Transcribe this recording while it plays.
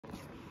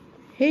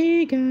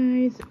Hey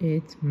guys,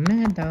 it's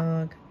Mad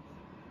Dog.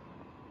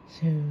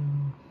 So,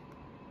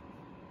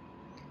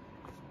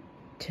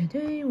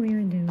 today we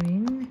are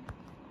doing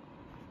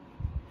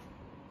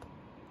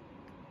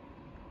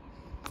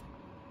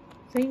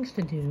things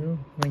to do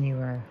when you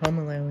are home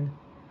alone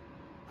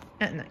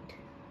at night.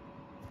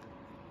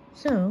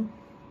 So,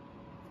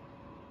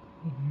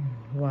 you can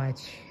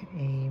watch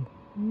a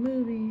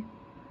movie,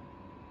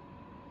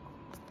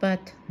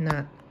 but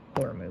not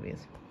horror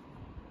movies.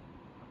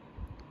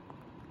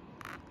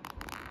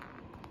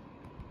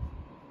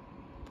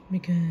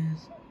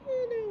 Because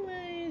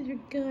otherwise you're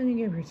gonna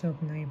give yourself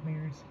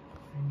nightmares.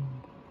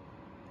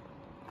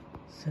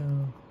 So,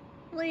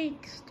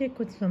 like, stick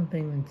with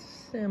something that's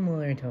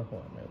similar to a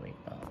horror movie,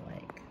 but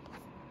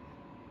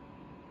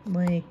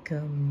like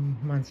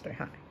Monster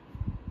High.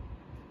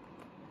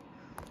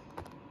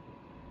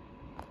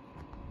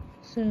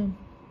 So,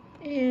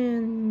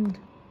 and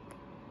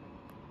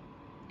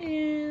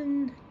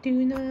do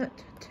not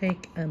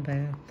take a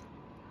bath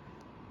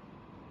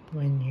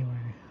when you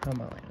are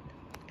home alone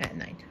at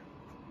night,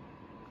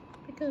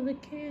 because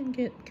it can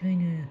get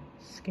kind of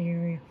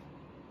scarier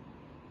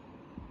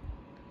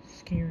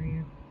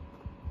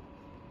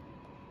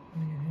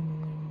when you're home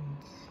alone.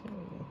 So,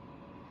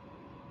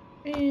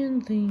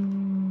 and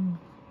thing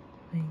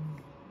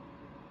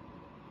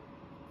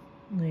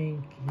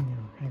like,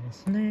 have a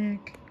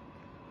snack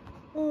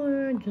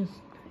or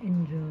just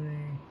enjoy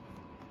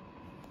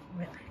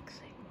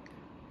relaxing.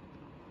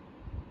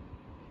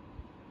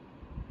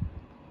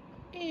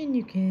 And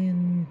you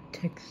can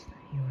text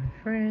your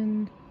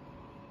friend,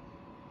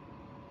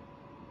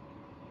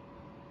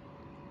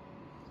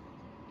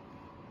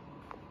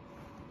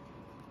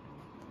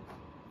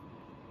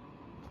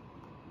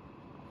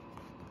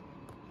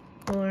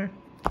 or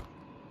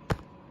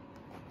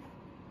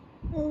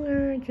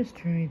just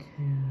try to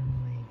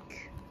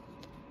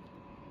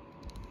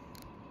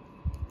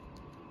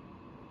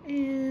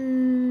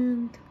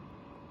and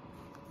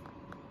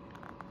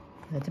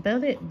that's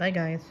about it. Bye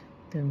guys.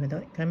 Don't forget to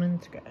like, comment,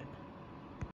 and subscribe.